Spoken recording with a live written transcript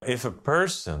If a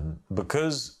person,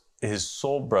 because his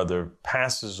soul brother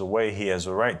passes away, he has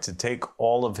a right to take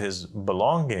all of his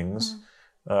belongings,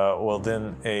 well,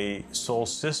 then a soul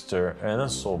sister and a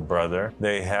soul brother,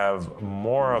 they have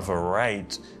more of a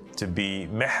right to be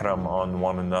mihram on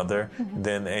one another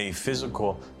than a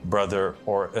physical brother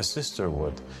or a sister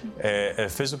would. A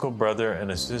physical brother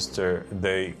and a sister,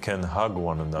 they can hug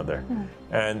one another.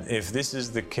 And if this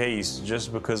is the case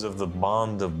just because of the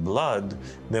bond of blood,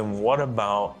 then what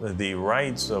about the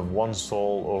rights of one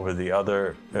soul over the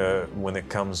other when it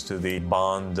comes to the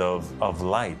bond of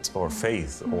light or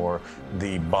faith or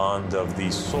the bond of the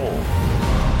soul?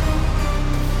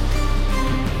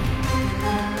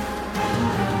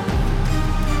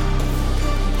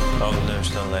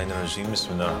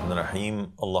 بسم الله الرحمن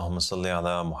الرحيم اللهم صل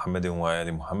على محمد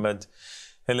وآل محمد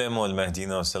الإمام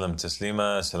والمهديين وسلم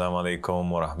تسليما. Assalamu alaikum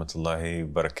wa rahmatullahi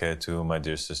wa barakatuh, my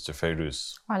dear sister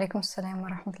Fayrouz. Wa alaikum assalam wa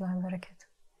rahmatullahi wa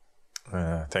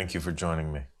barakatuh. Thank you for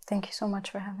joining me. Thank you so much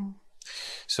for having me.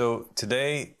 So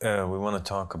today we want to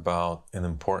talk about an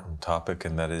important topic,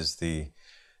 and that is the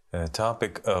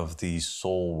topic of the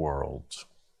soul world.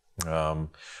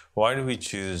 Why do we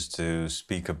choose to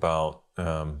speak about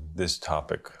this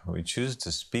topic? We choose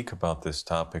to speak about this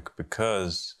topic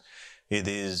because it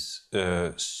is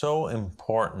so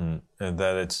important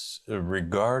that it's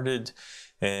regarded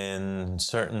in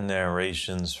certain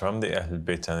narrations from the Ahlul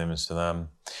Bayt alayhim salam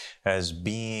as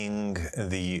being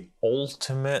the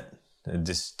ultimate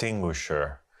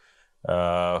distinguisher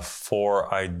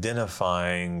for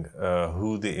identifying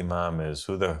who the Imam is,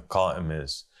 who the Qa'im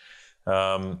is.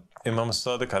 Imam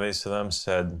Al-Sadiq alayhi salam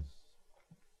said,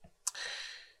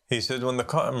 when the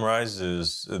Qa'im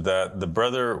rises, that the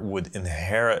brother would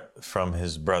inherit from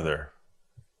his brother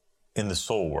in the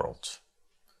soul world.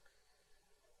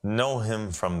 Know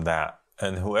him from that.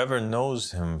 And whoever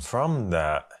knows him from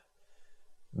that,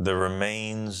 there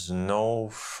remains no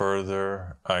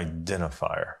further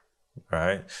identifier,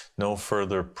 right? No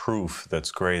further proof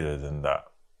that's greater than that.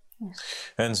 Yes.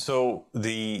 And so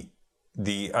the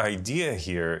idea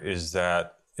here is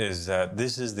that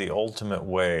this is the ultimate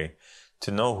way to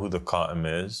know who the Qa'im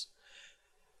is.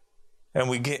 And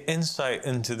we get insight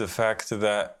into the fact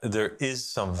that there is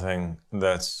something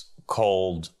that's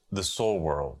called the soul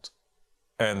world,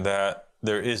 and that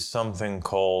there is something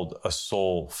called a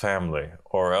soul family,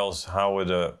 or else how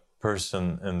would a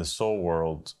person in the soul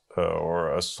world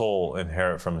or a soul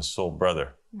inherit from his soul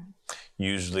brother? Mm-hmm.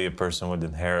 Usually a person would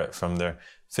inherit from their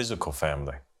physical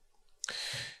family.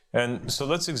 And so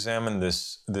let's examine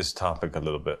this topic a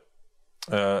little bit.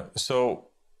 So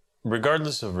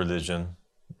regardless of religion,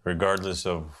 regardless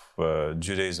of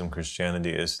Judaism,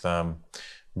 Christianity, Islam,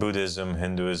 Buddhism,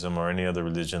 Hinduism, or any other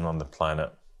religion on the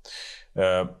planet,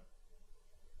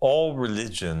 all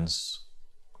religions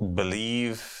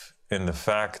believe in the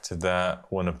fact that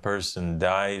when a person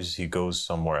dies, he goes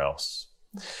somewhere else.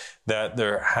 That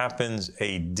there happens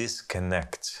a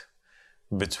disconnect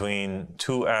between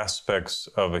two aspects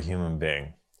of a human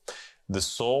being, the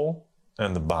soul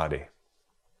and the body.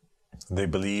 They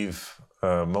believe,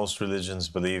 most religions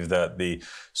believe that the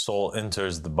soul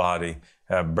enters the body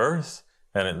at birth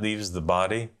and it leaves the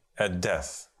body at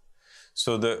death.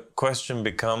 So the question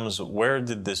becomes, where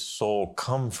did this soul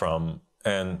come from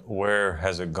and where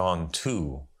has it gone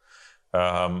to?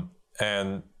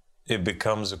 And it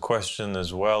becomes a question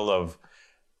as well of,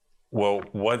 well,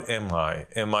 what am I?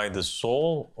 Am I the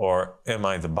soul or am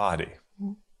I the body?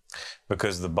 Mm-hmm.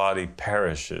 Because the body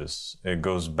perishes. It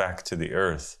goes back to the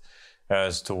earth,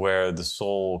 as to where the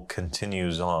soul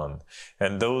continues on.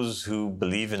 And those who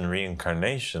believe in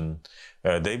reincarnation,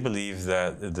 they believe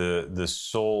that the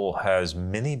soul has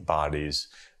many bodies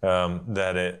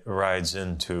that it rides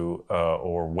into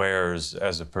or wears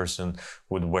as a person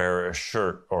would wear a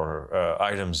shirt or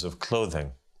items of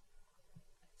clothing.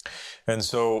 And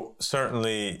so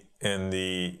certainly in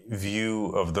the view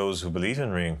of those who believe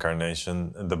in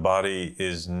reincarnation, the body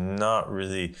is not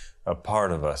really a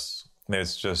part of us.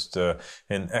 It's just an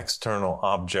external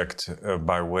object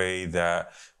by way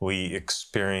that we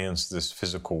experience this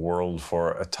physical world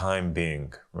for a time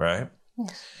being, right?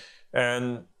 Yes.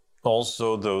 And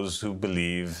also those who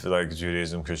believe, like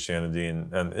Judaism, Christianity,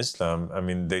 and Islam, I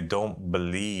mean, they don't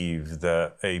believe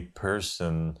that a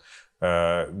person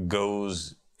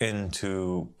goes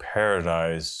into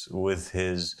paradise with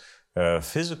his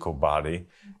physical body.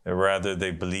 Rather,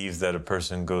 they believe that a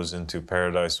person goes into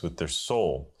paradise with their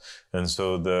soul. And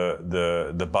so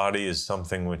the body is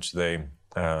something which they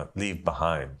leave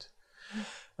behind.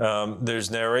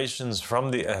 There's narrations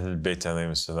from the Ahlul Bayt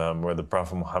alayhim salam where the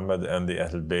Prophet Muhammad and the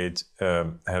Ahlul Bayt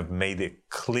have made it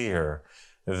clear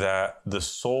that the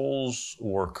souls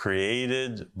were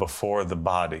created before the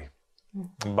body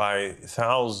by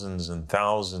thousands and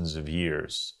thousands of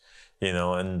years. You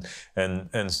know,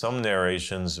 and some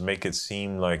narrations make it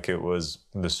seem like it was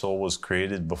the soul was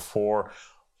created before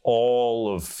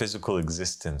all of physical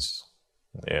existence.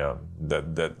 Yeah,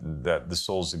 that the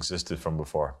souls existed from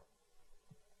before.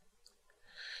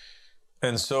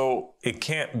 And so it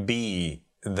can't be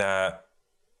that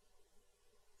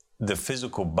the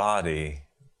physical body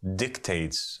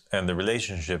dictates, and the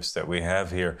relationships that we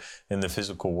have here in the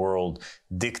physical world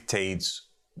dictates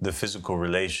the physical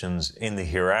relations in the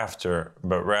hereafter,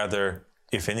 but rather,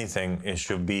 if anything, it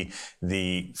should be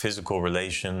the physical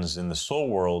relations in the soul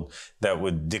world that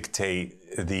would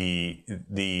dictate the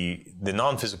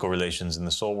non-physical relations in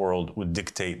the soul world would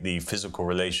dictate the physical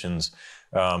relations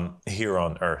here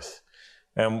on earth.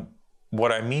 And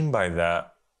what I mean by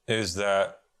that is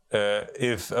that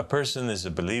if a person is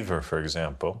a believer, for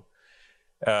example,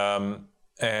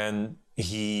 and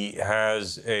he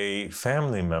has a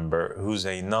family member who's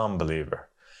a non-believer,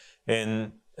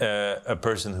 and a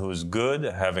person who is good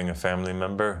having a family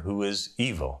member who is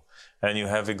evil. And you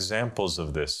have examples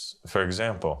of this. For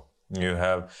example, you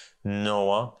have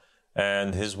Noah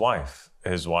and his wife.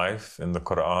 His wife, in the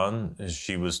Quran,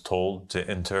 she was told to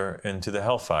enter into the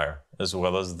hellfire, as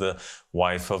well as the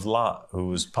wife of Lot, who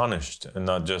was punished, and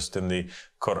not just in the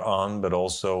Quran, but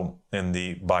also in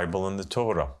the Bible and the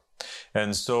Torah.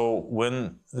 And so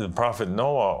when the Prophet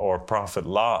Noah or Prophet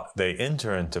Lot, they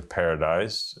enter into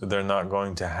paradise, they're not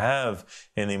going to have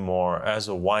anymore as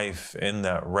a wife in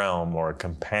that realm or a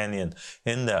companion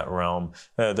in that realm,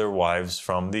 their wives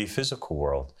from the physical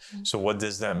world. So what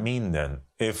does that mean then?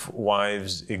 If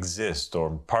wives exist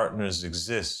or partners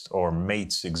exist or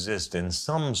mates exist in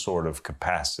some sort of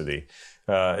capacity,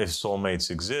 if soulmates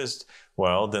exist,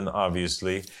 well, then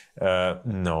obviously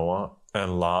Noah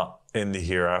and Lot in the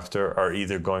hereafter are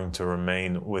either going to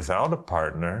remain without a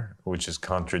partner, which is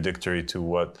contradictory to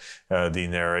what the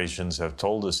narrations have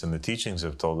told us and the teachings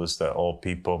have told us, that all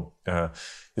people,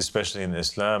 especially in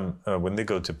Islam, when they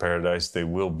go to paradise, they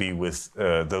will be with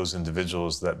those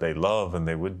individuals that they love, and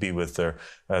they would be with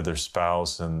their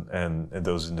spouse and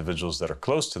those individuals that are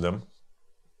close to them.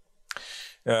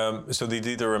 So they'd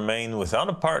either remain without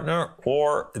a partner,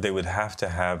 or they would have to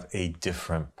have a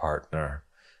different partner.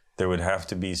 There would have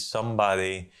to be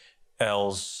somebody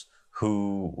else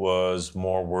who was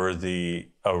more worthy,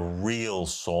 a real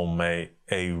soulmate,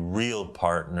 a real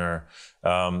partner,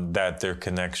 that their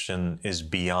connection is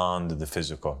beyond the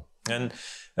physical. And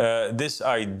this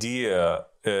idea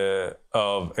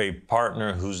of a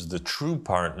partner who's the true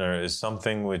partner is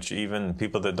something which even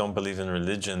people that don't believe in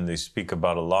religion, they speak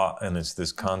about a lot, and it's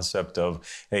this concept of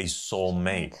a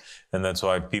soulmate. And that's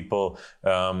why people,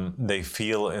 they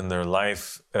feel in their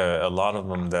life, a lot of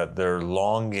them, that they're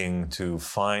longing to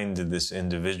find this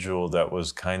individual that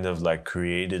was kind of like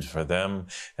created for them,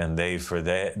 and they for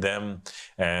them,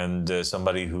 and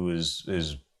somebody who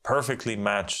is perfectly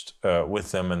matched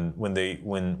with them. And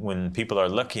when people are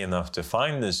lucky enough to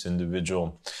find this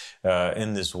individual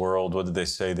in this world, what do they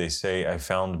say? They say, "I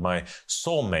found my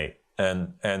soulmate."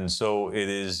 And so it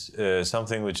is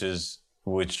something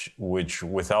which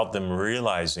without them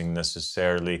realizing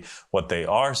necessarily what they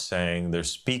are saying, they're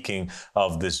speaking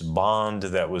of this bond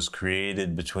that was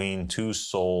created between two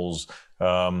souls,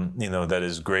 that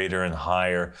is greater and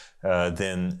higher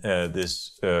than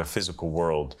this physical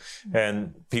world.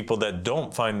 And people that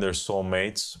don't find their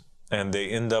soulmates, and they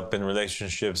end up in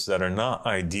relationships that are not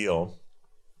ideal,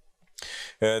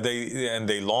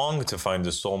 they long to find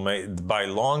a soulmate. By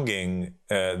longing,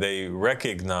 they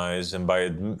recognize, and by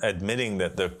admitting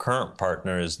that their current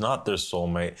partner is not their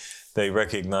soulmate, they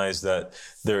recognize that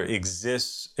there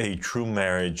exists a true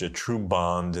marriage, a true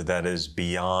bond that is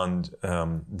beyond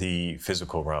the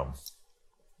physical realm.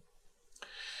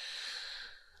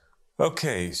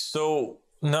 Okay, so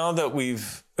now that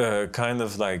we've kind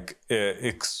of like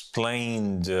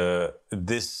explained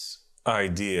this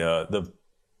idea, the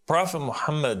Prophet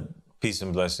Muhammad, peace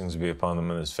and blessings be upon him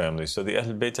and his family. So the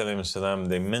Ahlul Bayt alayhim salam,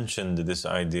 they mentioned this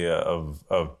idea of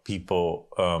people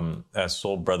as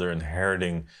soul brother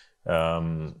inheriting,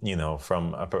 from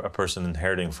a person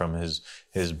inheriting from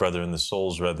his brother in the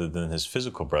souls rather than his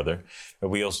physical brother.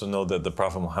 We also know that the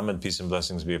Prophet Muhammad, peace and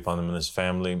blessings be upon him and his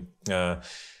family,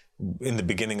 in the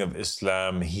beginning of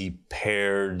Islam, he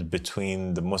paired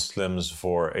between the Muslims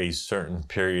for a certain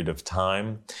period of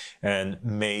time and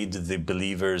made the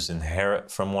believers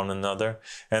inherit from one another.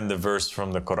 And the verse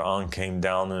from the Quran came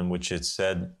down in which it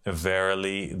said,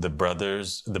 verily the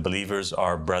believers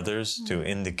are brothers, to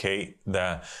indicate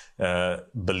that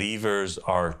believers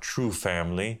are true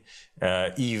family,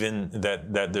 even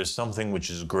that there's something which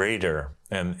is greater,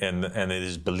 and it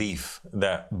is belief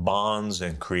that bonds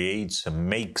and creates and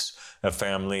makes a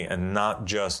family, and not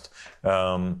just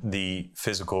the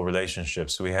physical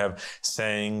relationships. We have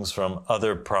sayings from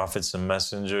other prophets and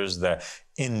messengers that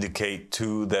indicate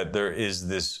too that there is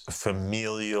this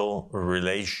familial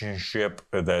relationship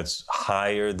that's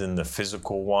higher than the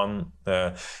physical one,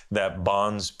 that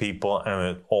bonds people,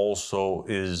 and it also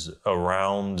is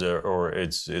around, or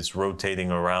it's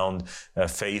rotating around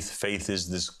faith. Faith is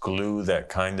this glue that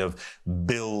kind of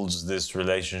builds this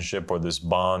relationship or this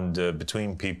bond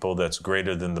between people that's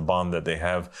greater than the bond that they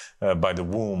have by the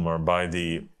womb or by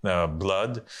the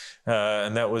blood.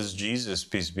 And that was Jesus,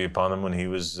 peace be upon him, when he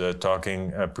was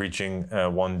preaching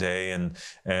one day,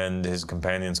 and his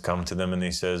companions come to them, and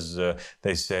he says,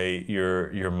 they say,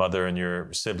 your mother and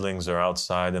your siblings are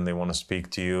outside and they want to speak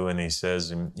to you. And he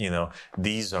says,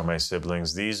 these are my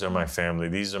siblings, these are my family,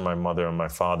 these are my mother and my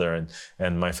father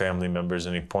and my family members.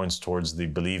 And he points towards the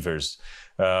believers.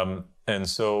 And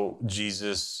so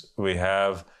Jesus, we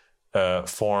have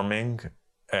forming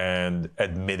and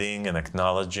admitting and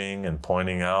acknowledging and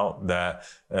pointing out that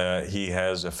he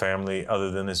has a family other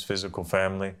than his physical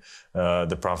family.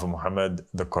 The Prophet Muhammad,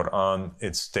 the Quran,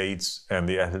 it states, and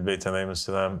the Ahlul Bayt alayhim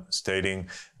salam, stating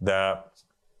that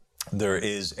there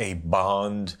is a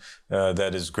bond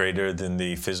that is greater than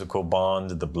the physical bond,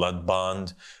 the blood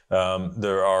bond.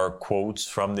 There are quotes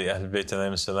from the Ahlul Bayt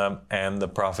alayhim salam and the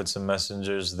prophets and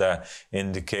messengers that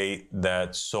indicate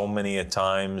that so many a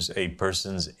times a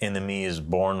person's enemy is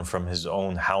born from his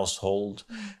own household.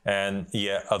 And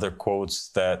yet other quotes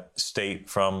that state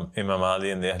from Imam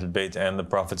Ali and the Ahlul Bayt and the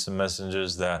prophets and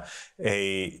messengers that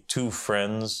two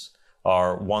friends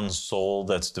are one soul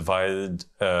that's divided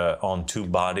on two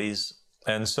bodies.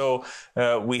 And so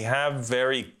we have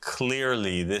very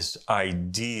clearly this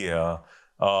idea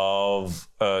of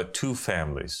two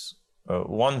families.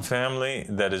 One family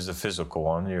that is a physical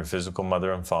one, your physical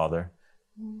mother and father,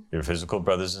 your physical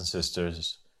brothers and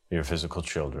sisters, your physical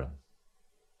children.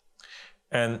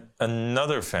 And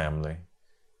another family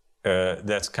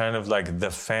that's kind of like the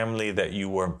family that you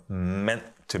were meant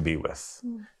to be with.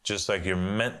 Just like you're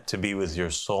meant to be with your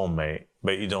soulmate,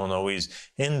 but you don't always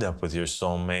end up with your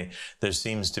soulmate. There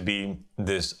seems to be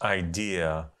this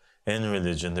idea in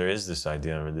religion, there is this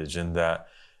idea in religion that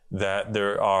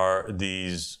there are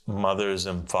these mothers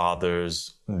and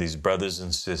fathers, these brothers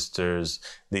and sisters,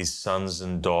 these sons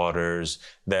and daughters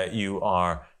that you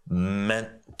are meant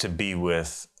to be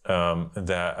with,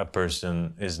 that a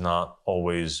person is not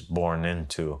always born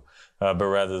into, but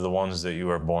rather the ones that you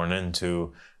are born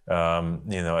into,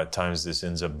 at times this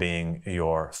ends up being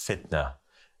your fitna.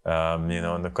 And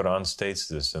the Quran states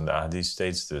this, and the Hadith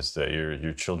states this, that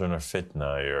your children are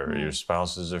fitna, your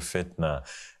spouses are fitna.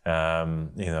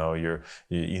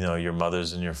 Your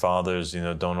mothers and your fathers,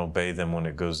 don't obey them when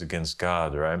it goes against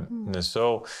God, right? And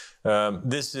so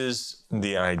this is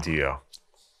the idea.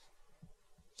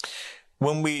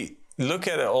 When we look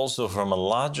at it also from a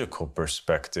logical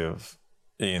perspective,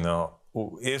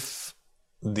 if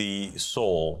the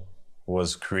soul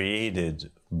was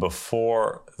created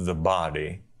before the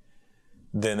body,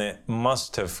 then it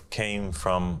must have came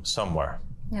from somewhere.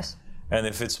 Yes. And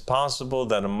if it's possible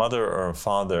that a mother or a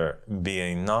father be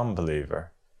a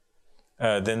non-believer,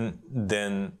 then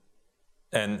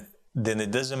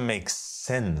it doesn't make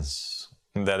sense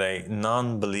that a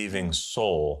non-believing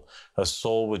soul, a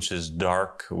soul which is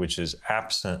dark, which is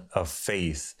absent of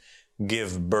faith,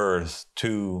 give birth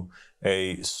to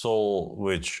a soul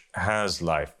which has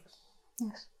life.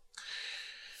 Yes.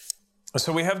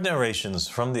 So we have narrations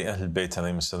from the Ahlul Bayt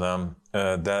alayhim salam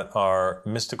that are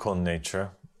mystical in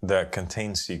nature, that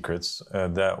contain secrets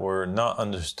that were not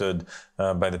understood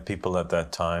by the people at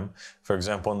that time. For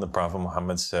example, when the Prophet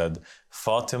Muhammad said,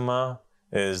 Fatima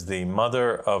is the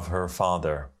mother of her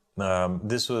father.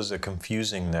 This was a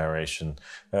confusing narration.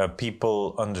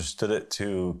 People understood it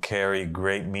to carry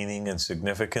great meaning and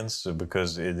significance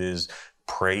because it is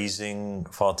praising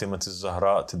Fatima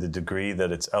Zahra to the degree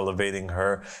that it's elevating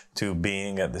her to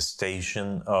being at the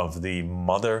station of the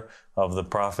mother of the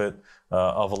Prophet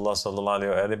of Allah sallallahu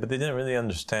alaihi wasallam, but they didn't really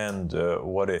understand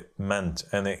what it meant,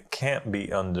 and it can't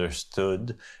be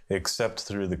understood except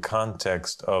through the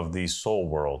context of the soul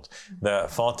world. That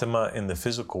Fatima in the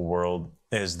physical world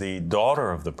is the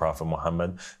daughter of the Prophet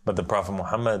Muhammad, but the Prophet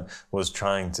Muhammad was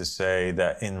trying to say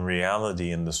that in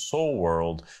reality, in the soul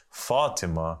world,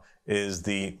 Fatima is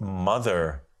the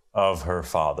mother of her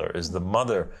father, is the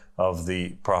mother of the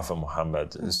Prophet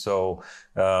Muhammad. So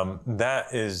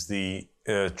that is the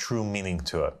true meaning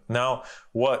to it. Now,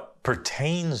 what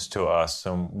pertains to us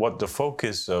and what the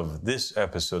focus of this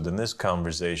episode and this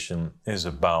conversation is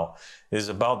about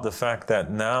the fact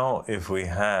that now if we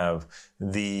have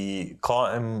the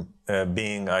Qa'im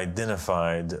being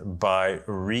identified by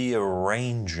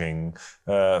rearranging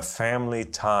family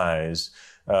ties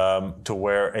to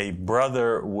where a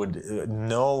brother would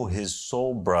know his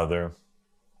soul brother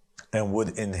and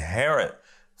would inherit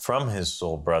from his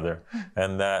soul brother,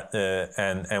 and that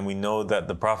and we know that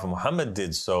the Prophet Muhammad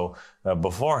did so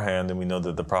beforehand, and we know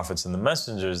that the prophets and the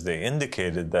messengers, they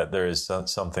indicated that there is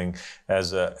something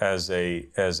as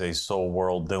a soul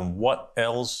world. Then what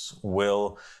else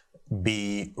will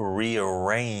be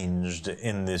rearranged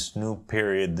in this new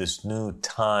period, this new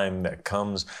time that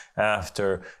comes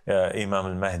after Imam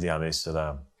al-Mahdi alayhi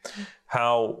salam?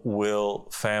 How will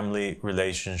family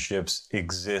relationships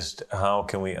exist? How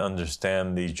can we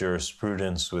understand the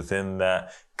jurisprudence within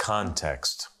that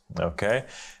context? Okay,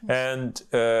 and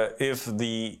if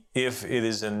it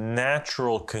is a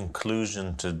natural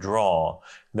conclusion to draw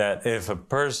that if a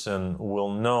person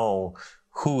will know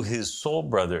who his soul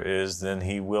brother is, then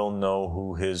he will know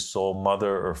who his soul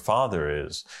mother or father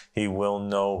is. He will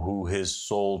know who his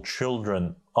soul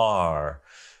children are,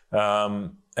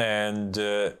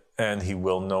 and he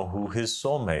will know who his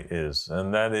soulmate is.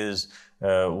 And that is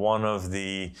one of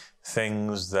the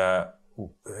things that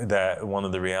one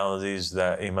of the realities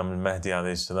that Imam al-Mahdi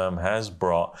alayhi salam has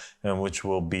brought, and which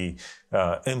will be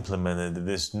implemented,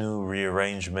 this new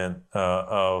rearrangement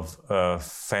of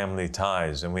family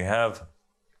ties. And we have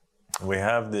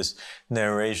this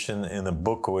narration in a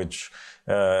book which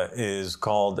is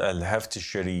called Al-Haft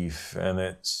al-Sharif, and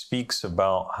it speaks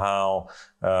about how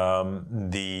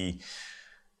the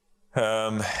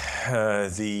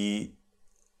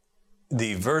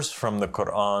verse from the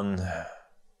Quran,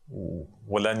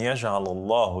 وَلَنْ يَجْعَلَ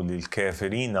اللَّهُ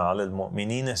لِلْكَافِرِينَ عَلَى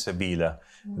الْمُؤْمِنِينَ سَبِيلًا,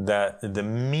 that the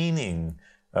meaning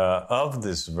of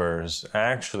this verse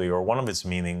actually, or one of its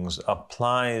meanings,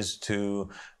 applies to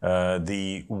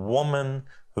the woman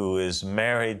who is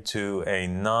married to a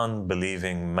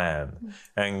non-believing man.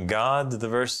 And God, the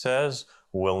verse says,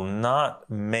 will not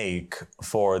make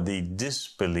for the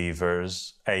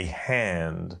disbelievers a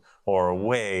hand or a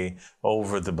way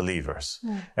over the believers.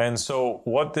 And so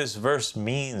what this verse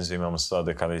means, Imam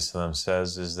Al-Sadiq alayhi salam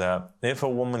says, is that if a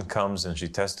woman comes and she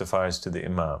testifies to the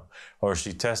Imam, or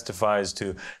she testifies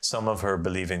to some of her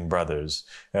believing brothers,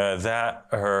 that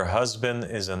her husband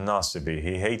is a Nasibi,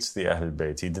 he hates the Ahlul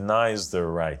Bayt, he denies their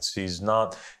rights, he's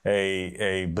not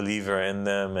a believer in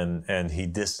them, and he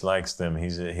dislikes them,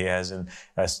 he has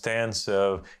a stance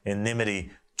of enmity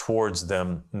towards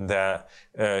them, that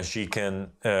she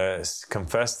can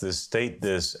confess this, state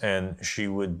this, and she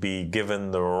would be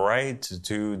given the right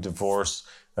to divorce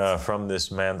from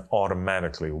this man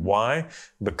automatically. Why?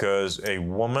 Because a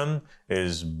woman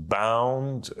is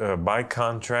bound by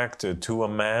contract to a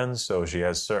man, so she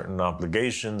has certain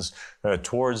obligations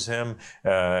towards him.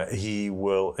 He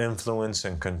will influence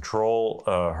and control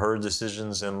her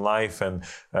decisions in life, and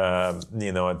at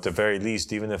the very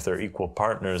least, even if they're equal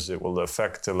partners, it will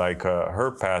affect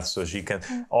her path, so she can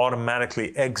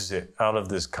automatically exit out of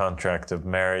this contract of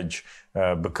marriage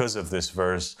because of this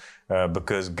verse,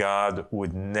 because God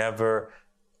would never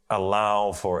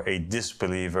allow for a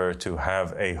disbeliever to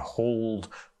have a hold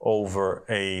over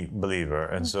a believer.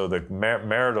 And so the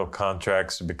marital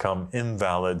contracts become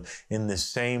invalid in the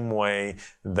same way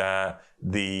that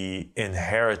the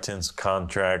inheritance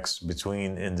contracts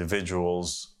between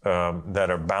individuals that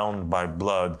are bound by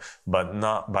blood but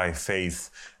not by faith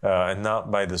and not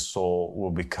by the soul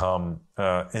will become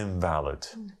invalid.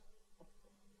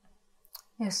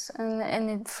 Yes, and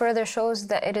it further shows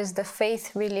that it is the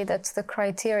faith really that's the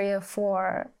criteria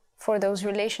for those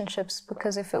relationships,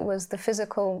 because if it was the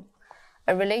physical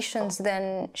relations,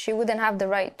 then she wouldn't have the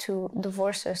right to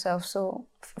divorce herself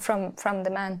from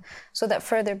the man. So that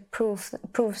further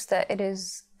proves that it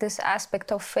is this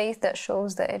aspect of faith that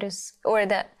shows that it is, or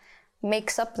that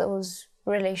makes up those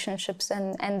relationships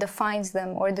and defines them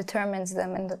or determines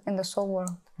them in the soul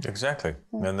world. Exactly.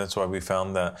 And that's why we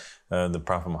found that the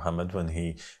Prophet Muhammad, when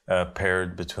he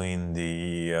paired between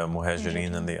the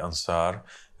Muhajirin and the Ansar,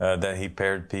 that he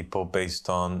paired people based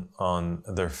on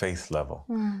their faith level.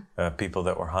 People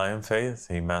that were high in faith,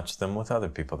 he matched them with other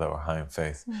people that were high in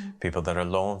faith. People that are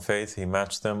low in faith, he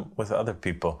matched them with other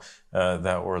people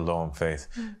that were low in faith.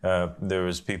 There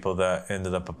was people that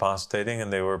ended up apostating,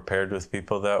 and they were paired with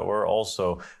people that were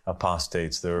also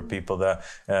apostates. There were people that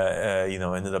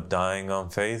ended up dying on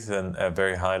faith and at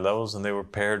very high levels, and they were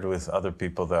paired with other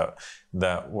people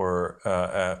that were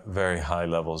at very high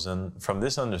levels. And from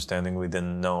this understanding, we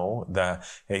then know that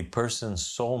a person's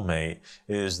soulmate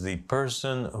is the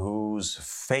person whose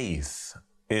faith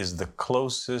is the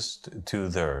closest to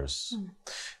theirs.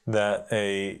 That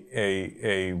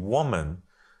a woman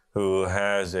who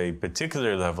has a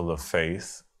particular level of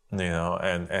faith,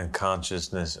 and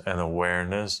consciousness and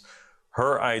awareness,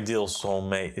 her ideal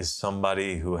soulmate is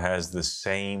somebody who has the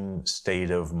same state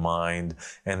of mind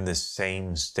and the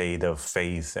same state of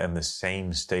faith and the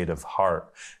same state of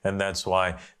heart. And that's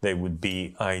why they would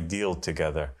be ideal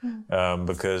together,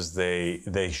 because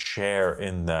they share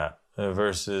in that.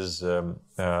 Versus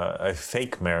a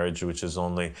fake marriage, which is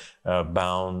only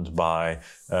bound by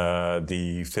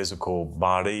the physical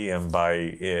body and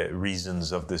by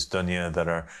reasons of this dunya that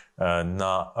are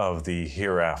not of the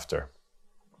hereafter.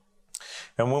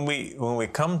 And when we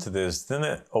come to this, then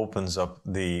it opens up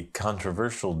the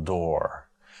controversial door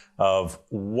of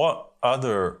what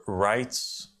other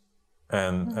rights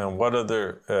and what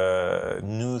other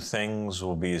new things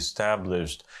will be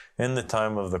established in the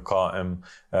time of the Qa'im,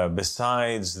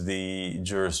 besides the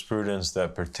jurisprudence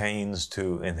that pertains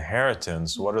to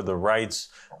inheritance. What are the rights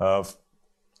of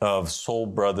soul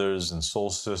brothers and soul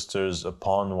sisters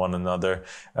upon one another?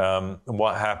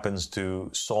 What happens to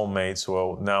soulmates?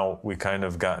 Well, now we kind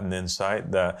of got an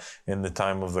insight that in the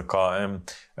time of the Qa'im,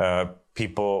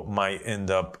 people might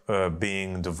end up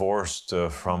being divorced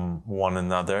from one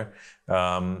another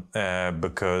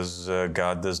because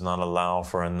God does not allow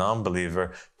for a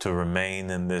non-believer to remain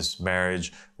in this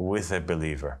marriage with a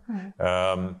believer.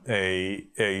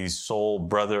 A soul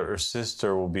brother or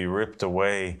sister will be ripped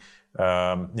away.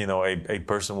 A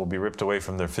person will be ripped away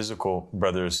from their physical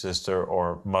brother or sister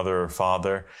or mother or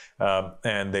father,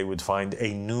 and they would find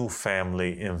a new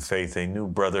family in faith, a new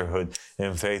brotherhood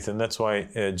in faith. And that's why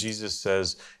Jesus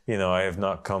says, I have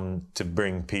not come to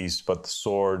bring peace, but the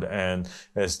sword, and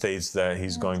states that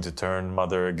he's going to turn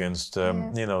mother against,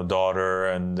 daughter,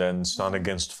 and then son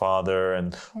against father,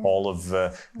 and all of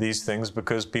these things,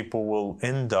 because people will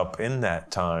end up in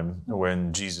that time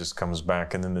when Jesus comes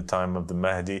back, and in the time of the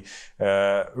Mahdi,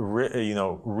 there's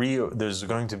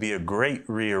going to be a great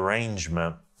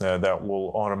rearrangement that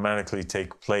will automatically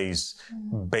take place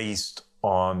based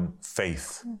on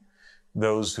faith.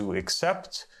 Those who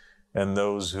accept and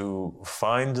those who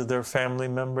find their family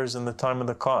members in the time of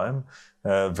the Qa'im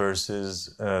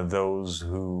versus those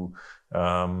who,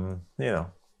 are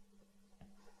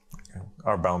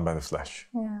bound by the flesh.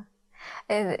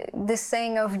 This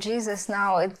saying of Jesus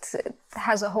now, it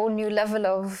has a whole new level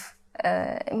of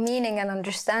meaning and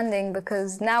understanding,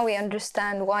 because now we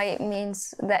understand why it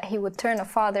means that he would turn a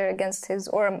father against his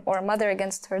or a mother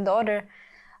against her daughter,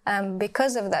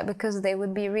 because of that, because they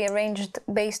would be rearranged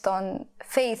based on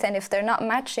faith, and if they're not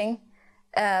matching,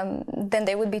 then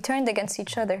they would be turned against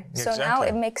each other. Exactly. So now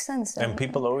it makes sense. And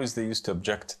people they used to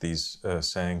object to these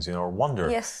sayings, or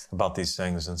wonder about these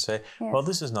sayings and say, well,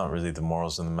 this is not really the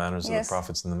morals and the manners of the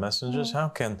prophets and the messengers. How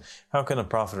can a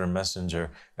prophet or messenger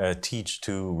teach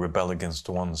to rebel against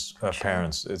one's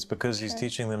parents? It's because he's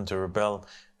teaching them to rebel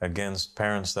against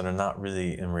parents that are not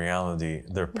really in reality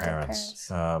their parents.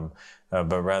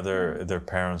 But rather their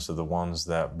parents are the ones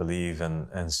that believe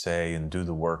and say and do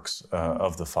the works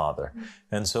of the Father.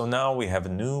 And so now we have a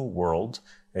new world,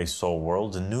 a soul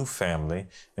world, a new family,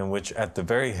 in which at the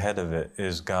very head of it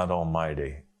is God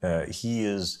Almighty. He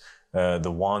is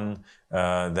the one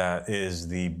that is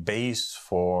the base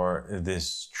for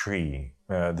this tree,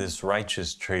 this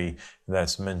righteous tree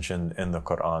that's mentioned in the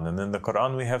Quran. And in the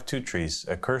Quran we have two trees,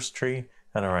 a cursed tree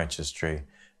and a righteous tree.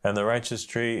 And the righteous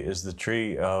tree is the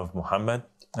tree of Muhammad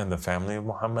and the family of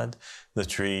Muhammad, the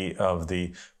tree of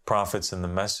the prophets and the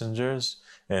messengers,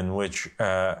 in which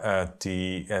at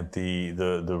the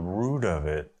root of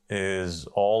it is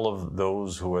all of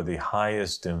those who are the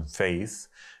highest in faith,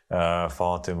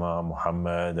 Fatima,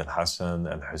 Muhammad, Al-Hassan,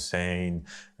 Al-Hussein,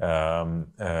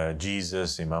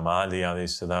 Jesus, Imam Ali alayhi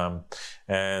salam,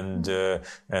 and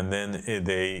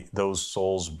then those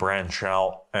souls branch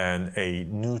out, and a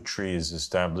new tree is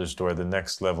established where the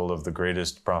next level of the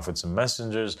greatest prophets and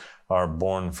messengers are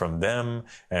born from them,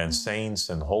 and saints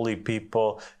and holy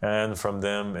people, and from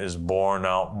them is born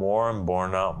out more and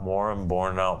born out more and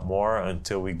born out more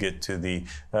until we get to the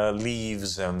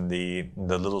leaves and the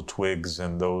little twigs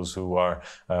and those who are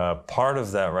part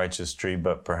of that righteous tree,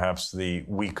 but perhaps the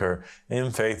weaker in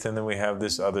faith. And then we have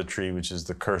this other tree, which is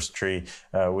the cursed tree,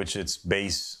 which its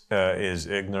base is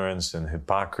ignorance and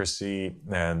hypocrisy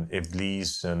and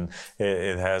iblis, and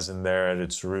it has in there at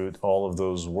its root all of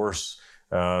those worse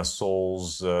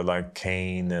souls like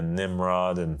Cain and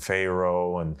Nimrod and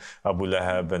Pharaoh and Abu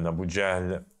Lahab and Abu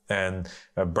Jahl, and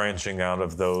branching out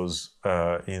of those,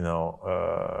 are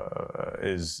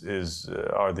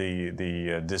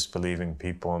the disbelieving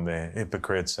people and the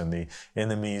hypocrites and the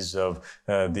enemies of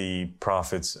the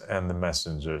prophets and the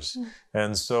messengers.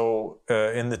 And so,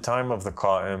 in the time of the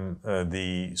Qa'im,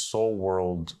 the soul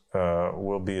world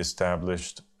will be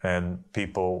established, and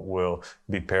people will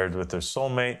be paired with their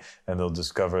soulmate, and they'll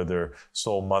discover their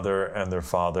soul mother and their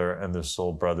father and their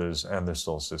soul brothers and their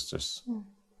soul sisters.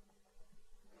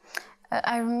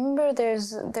 I remember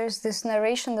there's this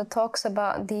narration that talks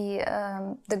about the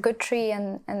good tree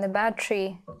and the bad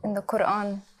tree in the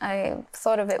Quran. I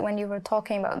thought of it when you were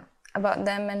talking about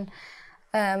them, and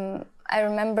I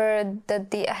remember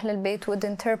that the Ahl al-Bayt would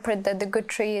interpret that the good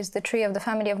tree is the tree of the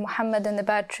family of Muhammad, and the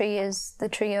bad tree is the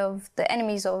tree of the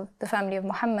enemies of the family of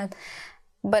Muhammad.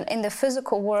 But in the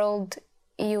physical world,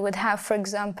 you would have, for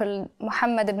example,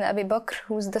 Muhammad ibn Abi Bakr,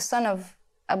 who's the son of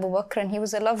Abu Bakr, and he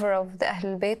was a lover of the Ahl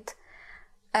al-Bayt.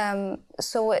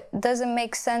 So it doesn't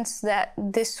make sense that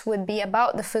this would be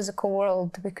about the physical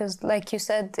world, because like you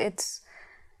said, it's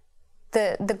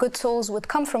the good souls would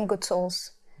come from good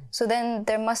souls. So then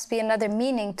there must be another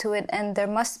meaning to it, and there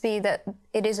must be that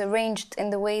it is arranged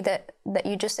in the way that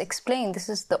you just explained. This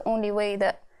is the only way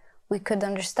that we could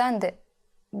understand it.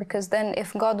 Because then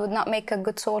if God would not make a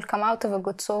good soul come out of a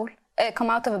good soul, come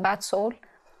out of a bad soul,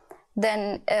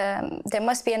 then there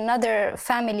must be another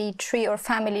family tree or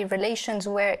family relations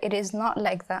where it is not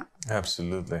like that.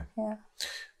 Absolutely. Yeah.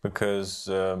 Because,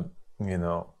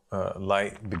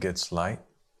 light begets light,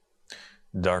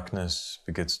 darkness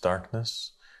begets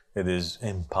darkness. It is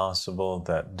impossible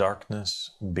that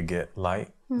darkness beget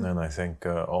light. And I think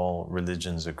all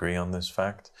religions agree on this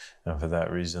fact. And for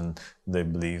that reason, they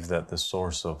believe that the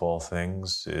source of all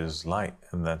things is light.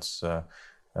 And that's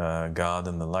God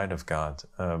and the light of God.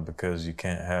 Because you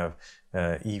can't have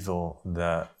evil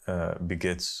that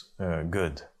begets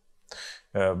good.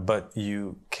 But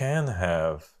you can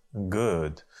have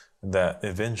good that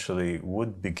eventually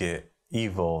would beget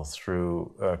evil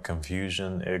through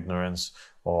confusion, ignorance,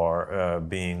 or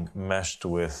being meshed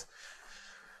with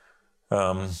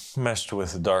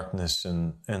darkness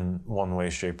in one way,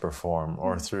 shape, or form,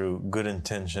 or through good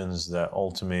intentions that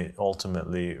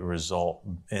ultimately result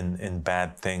in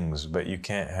bad things. But you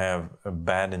can't have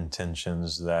bad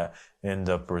intentions that end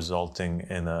up resulting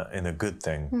in a good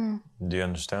thing. Do you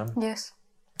understand? Yes.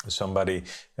 Somebody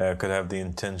could have the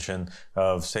intention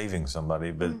of saving somebody,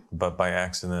 but by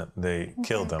accident they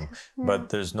kill them. But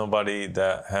there's nobody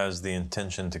that has the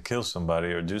intention to kill somebody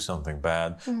or do something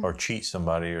bad or cheat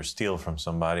somebody or steal from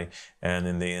somebody, and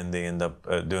in the end they end up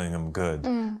doing them good.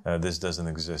 This doesn't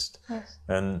exist. Yes.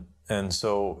 And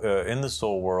so in the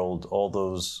soul world, all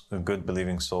those good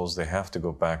believing souls, they have to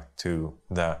go back to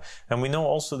that. And we know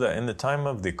also that in the time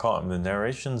of the Qa'im, the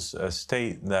narrations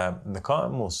state that the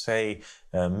Qa'im will say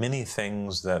many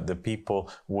things that the people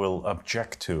will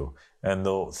object to. And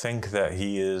they'll think that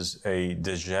he is a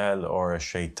Dajjal or a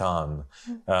Shaitan.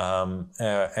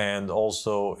 And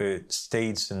also it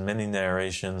states in many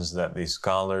narrations that the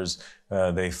scholars,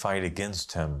 they fight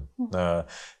against him.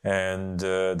 And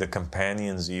the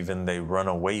companions even, they run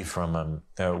away from him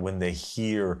when they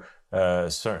hear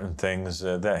certain things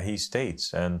that he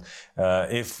states. And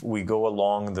if we go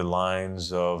along the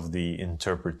lines of the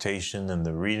interpretation and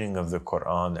the reading of the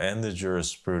Quran and the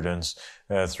jurisprudence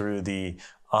through the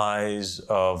eyes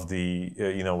of the,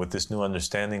 with this new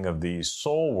understanding of the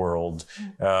soul world,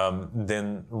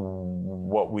 then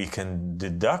what we can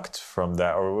deduct from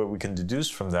that, or what we can deduce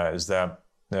from that is that,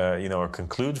 or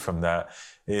conclude from that,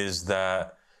 is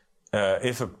that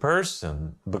if a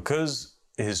person, because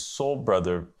his soul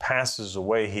brother passes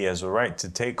away, he has a right to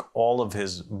take all of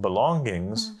his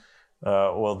belongings,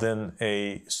 well, then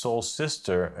a soul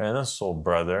sister and a soul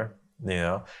brother,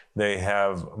 they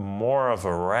have more of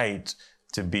a right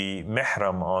to be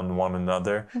mihram on one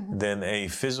another than a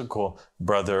physical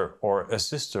brother or a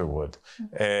sister would.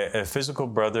 A physical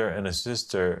brother and a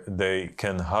sister, they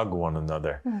can hug one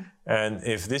another. And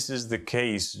if this is the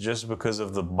case just because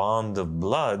of the bond of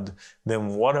blood,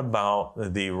 then what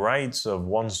about the rights of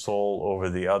one soul over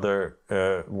the other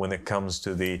when it comes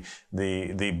to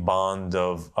the bond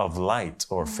of light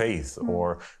or faith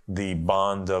or the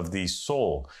bond of the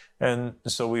soul? And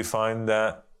so we find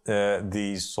that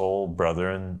the soul brother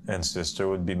and sister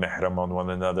would be mihram on one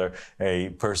another. A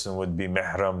person would be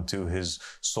mihram to his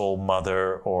soul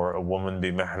mother, or a woman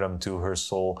be mihram to her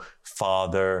soul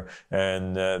father,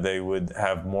 and they would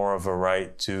have more of a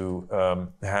right to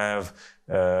have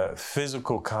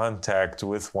physical contact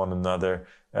with one another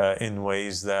in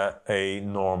ways that a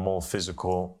normal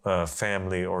physical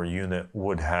family or unit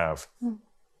would have.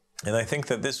 And I think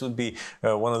that this would be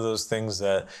one of those things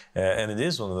that, and it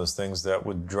is one of those things that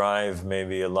would drive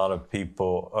maybe a lot of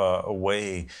people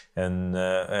away and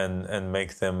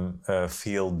make them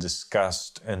feel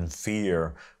disgust and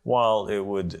fear, while it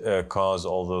would cause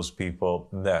all those people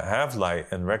that have light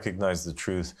and recognize the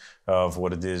truth of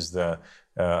what it is that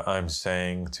I'm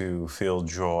saying to feel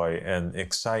joy and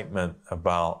excitement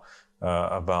about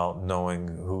knowing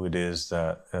who it is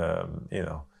that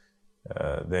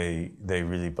they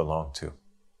really belong to.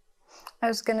 I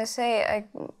was gonna say,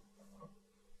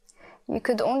 you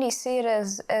could only see it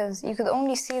as you could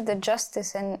only see the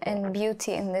justice and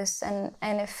beauty in this, and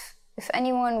if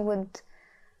anyone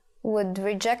would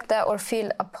reject that or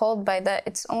feel appalled by that,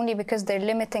 it's only because they're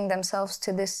limiting themselves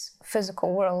to this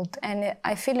physical world. And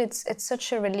I feel it's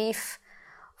such a relief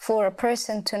for a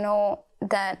person to know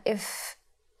that if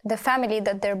the family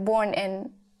that they're born in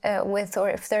with,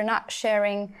 or if they're not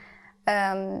sharing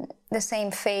the same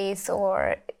faith,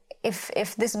 or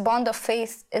if this bond of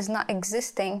faith is not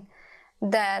existing,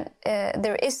 that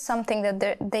there is something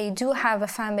that they do have a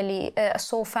family, a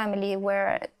soul family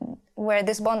where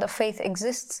this bond of faith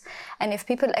exists. And if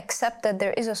people accept that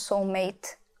there is a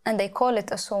soulmate and they call it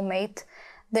a soulmate,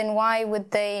 then why would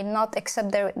they not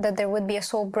accept that there would be a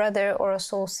soul brother or a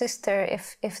soul sister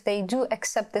if they do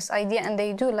accept this idea? And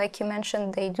they do, like you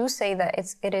mentioned, they do say that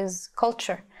it is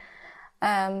culture.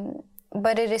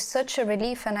 But it is such a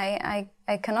relief, and I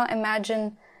cannot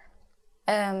imagine.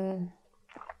 I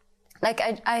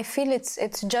feel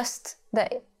it's just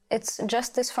that it's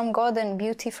justice from God and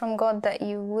beauty from God, that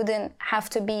you wouldn't have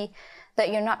to be, that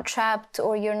you're not trapped,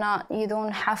 or you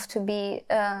don't have to be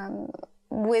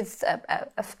with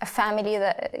a family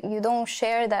that you don't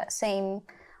share that same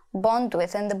bond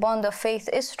with, and the bond of faith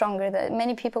is stronger. That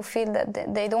many people feel that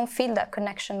they don't feel that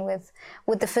connection with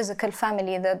the physical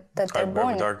family that they're born in. I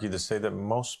would argue to say that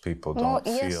most people don't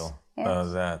feel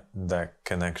that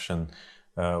connection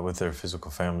with their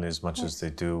physical family as much as they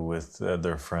do with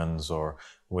their friends or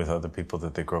with other people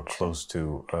that they grow close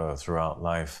to throughout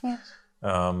life.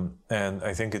 And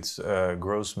I think it's a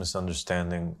gross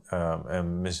misunderstanding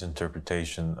and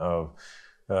misinterpretation of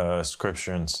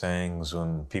scripture and sayings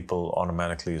when people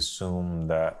automatically assume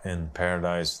that in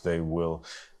paradise they will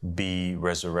be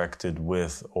resurrected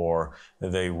with, or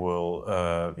they will,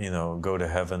 go to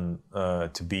heaven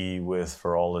to be with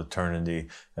for all eternity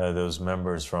those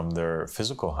members from their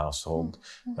physical household,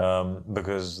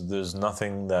 because there's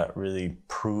nothing that really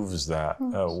proves that.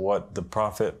 What the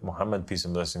Prophet Muhammad, peace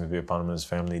and blessings be upon him and his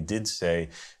family, did say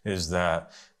is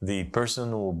that the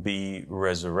person will be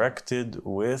resurrected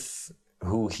with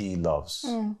who he loves.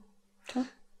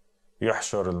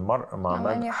 يحشر المرء مع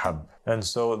من حب. And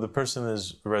so the person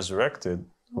is resurrected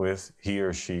with he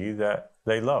or she that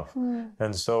they love.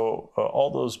 And so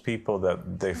all those people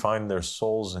that they find their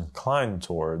souls inclined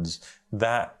towards,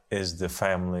 that is the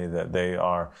family that they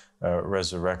are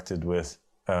resurrected with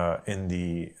in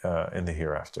the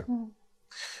hereafter.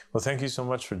 Well, thank you so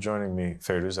much for joining me,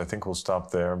 Fayrouz. I think we'll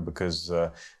stop there because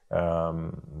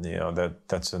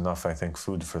that's enough, I think,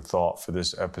 food for thought for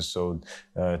this episode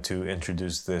to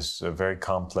introduce this very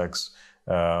complex,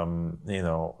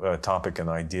 topic and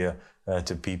idea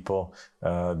to people,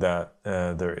 that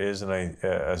there is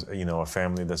a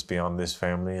family that's beyond this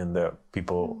family, and that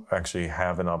people actually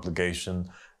have an obligation,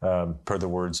 per the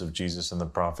words of Jesus and the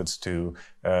prophets, to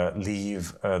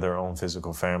leave their own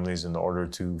physical families in order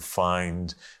to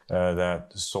find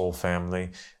that soul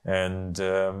family, and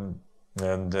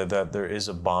that there is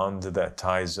a bond that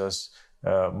ties us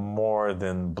more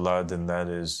than blood, and that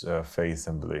is faith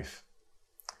and belief.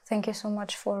 Thank you so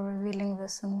much for revealing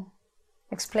this and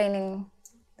explaining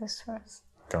this for us.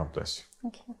 God bless you.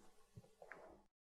 Thank you.